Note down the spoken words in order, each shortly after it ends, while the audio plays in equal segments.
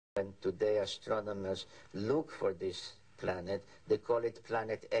When today astronomers look for this planet, they call it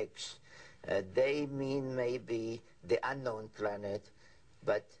Planet X. They mean maybe the unknown planet,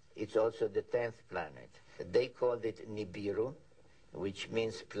 but it's also the 10th planet. They called it Nibiru, which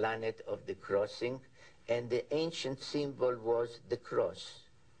means planet of the crossing, and the ancient symbol was the cross,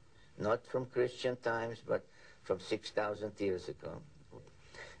 not from Christian times, but from 6,000 years ago.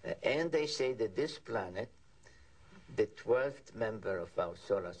 And they say that this planet, the 12th member of our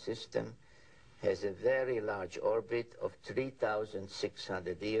solar system, has a very large orbit of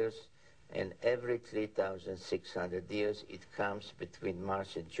 3,600 years, and every 3,600 years it comes between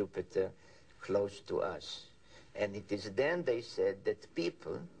Mars and Jupiter close to us. And it is then, they said, that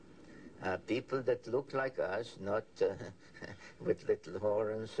people that look like us, not with little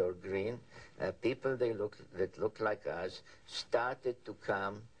horns or green, people that look like us, started to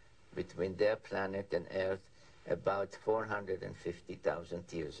come between their planet and Earth about 450,000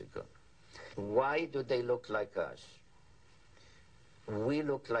 years ago. Why do they look like us? We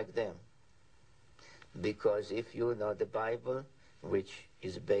look like them. Because if you know the Bible, which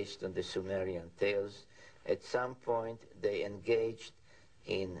is based on the Sumerian tales, at some point they engaged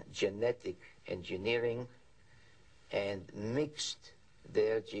in genetic engineering and mixed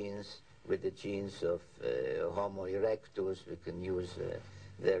their genes with the genes of Homo erectus. We can use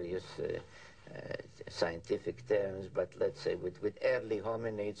various scientific terms, but let's say with early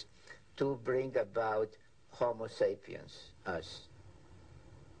hominids, to bring about Homo sapiens, us.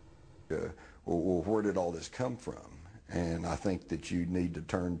 Well, where did all this come from? And I think that you need to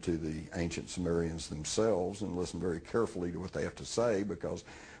turn to the ancient Sumerians themselves and listen very carefully to what they have to say, because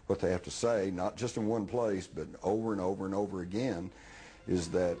what they have to say, not just in one place, but over and over and over again, is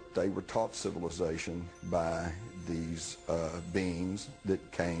that they were taught civilization by these beings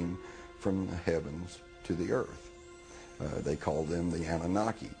that came from the heavens to the earth. They call them the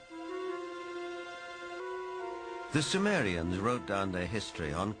Anunnaki. The Sumerians wrote down their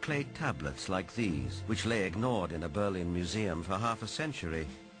history on clay tablets like these, which lay ignored in a Berlin museum for half a century.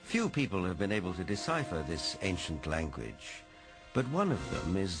 Few people have been able to decipher this ancient language, but one of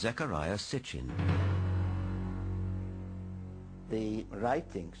them is Zechariah Sitchin. The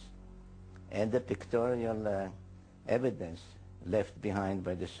writings and the pictorial evidence left behind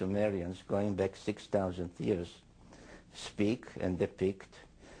by the Sumerians going back 6,000 years speak and depict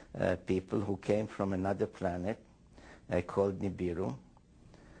people who came from another planet called Nibiru,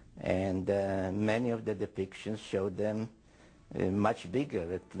 and many of the depictions show them much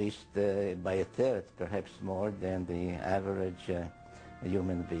bigger, at least by a third, perhaps more than the average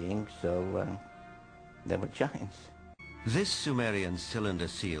human being, so they were giants. This Sumerian cylinder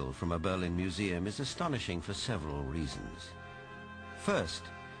seal from a Berlin museum is astonishing for several reasons. First,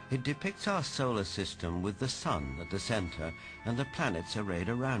 it depicts our solar system with the sun at the center and the planets arrayed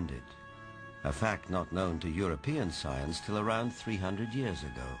around it, a fact not known to European science till around 300 years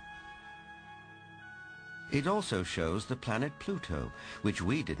ago. It also shows the planet Pluto, which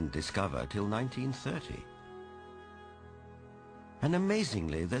we didn't discover till 1930. And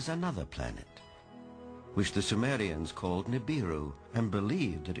amazingly, there's another planet, which the Sumerians called Nibiru, and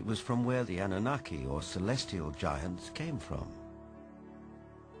believed that it was from where the Anunnaki, or celestial giants, came from.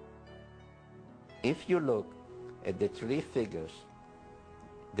 If you look at the three figures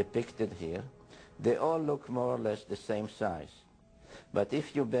depicted here, they all look more or less the same size. But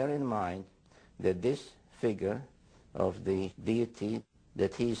if you bear in mind that this figure of the deity,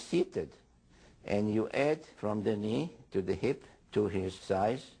 that he is seated, and you add from the knee to the hip to his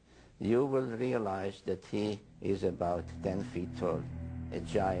size, you will realize that he is about 10 feet tall, a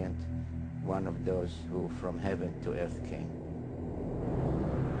giant, one of those who from heaven to earth came.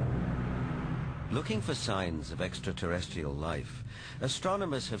 Looking for signs of extraterrestrial life,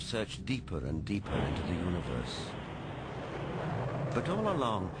 astronomers have searched deeper and deeper into the universe. But all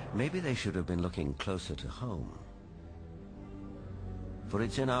along, maybe they should have been looking closer to home. For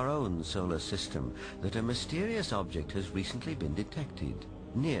it's in our own solar system that a mysterious object has recently been detected,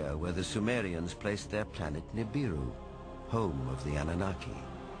 near where the Sumerians placed their planet Nibiru, home of the Anunnaki.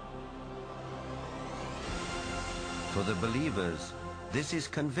 For the believers, this is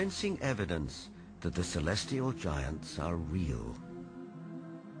convincing evidence that the celestial giants are real.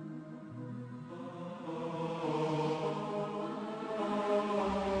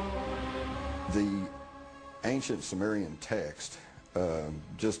 The ancient Sumerian text,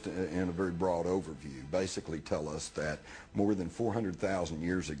 just in a very broad overview, basically tell us that more than 400,000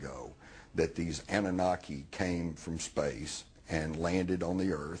 years ago, that these Anunnaki came from space and landed on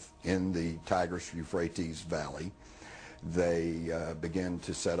the earth in the Tigris-Euphrates Valley. They began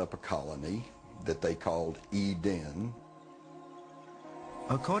to set up a colony that they called Eden.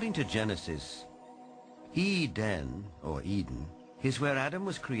 According to Genesis, Eden, or Eden, is where Adam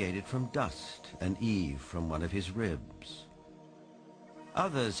was created from dust and Eve from one of his ribs.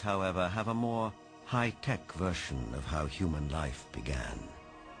 Others, however, have a more high-tech version of how human life began.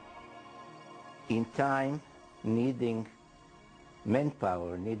 In time, needing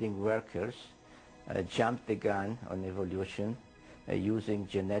manpower, needing workers, jumped the gun on evolution using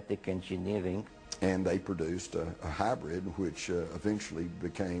genetic engineering. And they produced a hybrid which eventually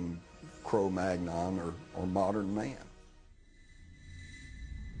became Cro-Magnon or modern man.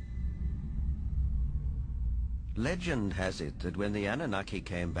 Legend has it that when the Anunnaki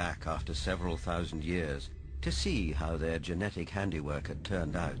came back after several thousand years to see how their genetic handiwork had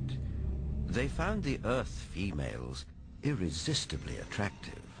turned out, they found the Earth females irresistibly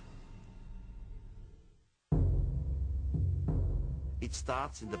attractive. It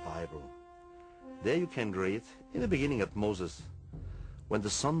starts in the Bible. There you can read, in the beginning at Moses, when the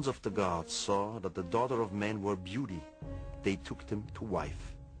sons of the gods saw that the daughter of man were beauty, they took them to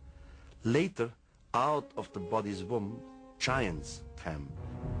wife. Later, out of the body's womb, giants came.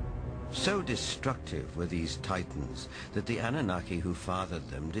 So destructive were these titans that the Anunnaki who fathered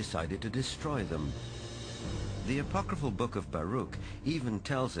them decided to destroy them. The apocryphal book of Baruch even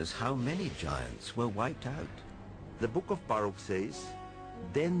tells us how many giants were wiped out. The book of Baruch says,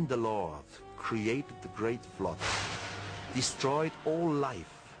 "Then the Lord created the great flood, destroyed all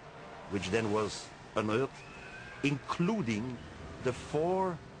life, which then was on earth, including the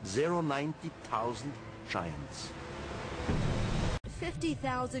 490,000 giants."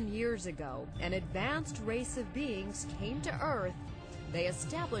 50,000 years ago, an advanced race of beings came to Earth. They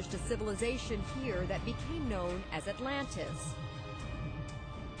established a civilization here that became known as Atlantis.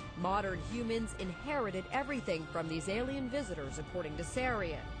 Modern humans inherited everything from these alien visitors, according to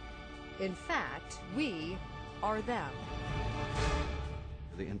Sarian. In fact, we are them.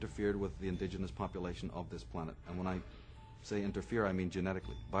 They interfered with the indigenous population of this planet. And when I say interfere, I mean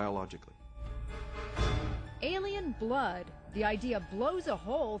genetically, biologically. Alien blood. The idea blows a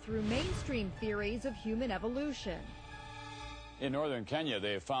hole through mainstream theories of human evolution. In northern Kenya,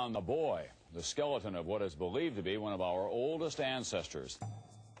 they have found a boy, the skeleton of what is believed to be one of our oldest ancestors.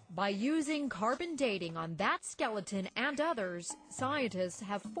 By using carbon dating on that skeleton and others, scientists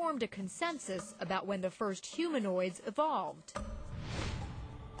have formed a consensus about when the first humanoids evolved.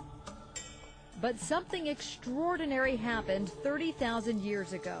 But something extraordinary happened 30,000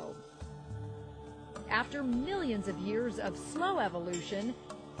 years ago. After millions of years of slow evolution,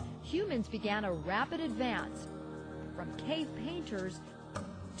 humans began a rapid advance from cave painters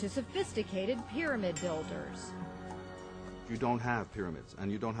to sophisticated pyramid builders. You don't have pyramids, and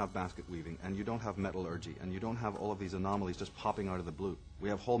you don't have basket weaving, and you don't have metallurgy, and you don't have all of these anomalies just popping out of the blue. We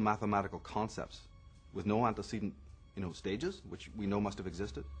have whole mathematical concepts with no antecedent, stages, which we know must have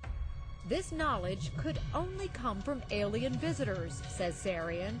existed. This knowledge could only come from alien visitors, says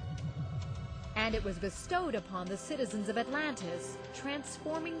Sarian. And it was bestowed upon the citizens of Atlantis,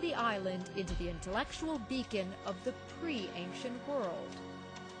 transforming the island into the intellectual beacon of the pre-ancient world.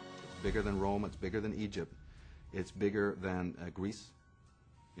 It's bigger than Rome, it's bigger than Egypt, it's bigger than Greece.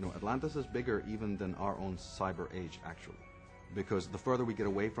 Atlantis is bigger even than our own cyber age, actually. Because the further we get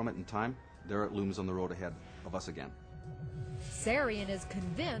away from it in time, there it looms on the road ahead of us again. Sarian is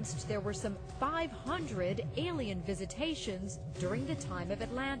convinced there were some 500 alien visitations during the time of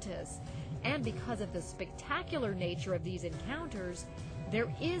Atlantis. And because of the spectacular nature of these encounters, there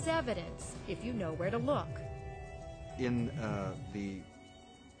is evidence if you know where to look. In the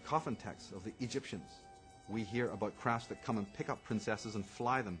coffin texts of the Egyptians, we hear about crafts that come and pick up princesses and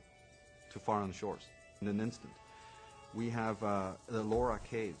fly them to foreign shores in an instant. We have the Laura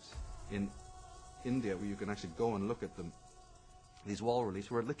caves in India, where you can actually go and look at them. These wall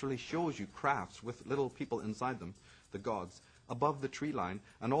reliefs where it literally shows you crafts with little people inside them, the gods, above the tree line,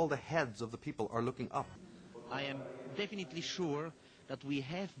 and all the heads of the people are looking up. I am definitely sure that we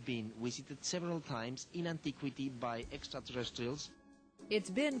have been visited several times in antiquity by extraterrestrials. It's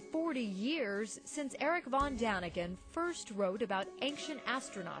been 40 years since Eric von Daniken first wrote about ancient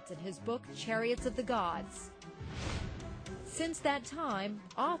astronauts in his book Chariots of the Gods. Since that time,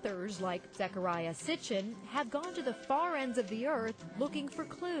 authors like Zecharia Sitchin have gone to the far ends of the Earth looking for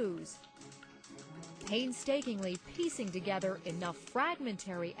clues, painstakingly piecing together enough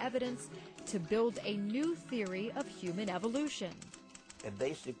fragmentary evidence to build a new theory of human evolution. A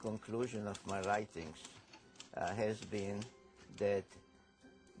basic conclusion of my writings has been that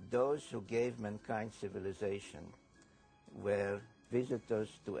those who gave mankind civilization were visitors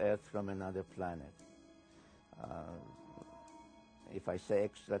to Earth from another planet. If I say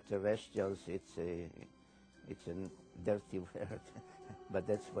extraterrestrials, it's a dirty word. but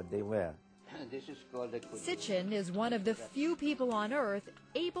that's what they were. This is called a Sitchin is one of the few people on Earth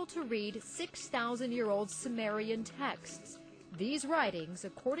able to read 6,000-year-old Sumerian texts. These writings,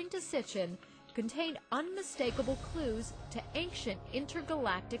 according to Sitchin, contain unmistakable clues to ancient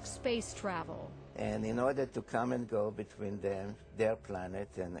intergalactic space travel. And in order to come and go between them, their planet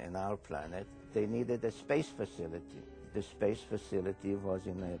and our planet, they needed a space facility. The space facility was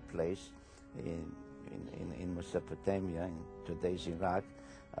in a place in Mesopotamia, in today's Iraq.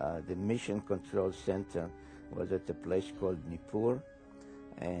 The mission control center was at a place called Nibiru,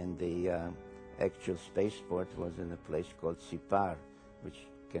 and the actual spaceport was in a place called Sipar, which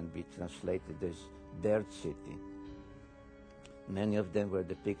can be translated as Bird City. Many of them were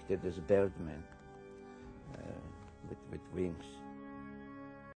depicted as birdmen with wings.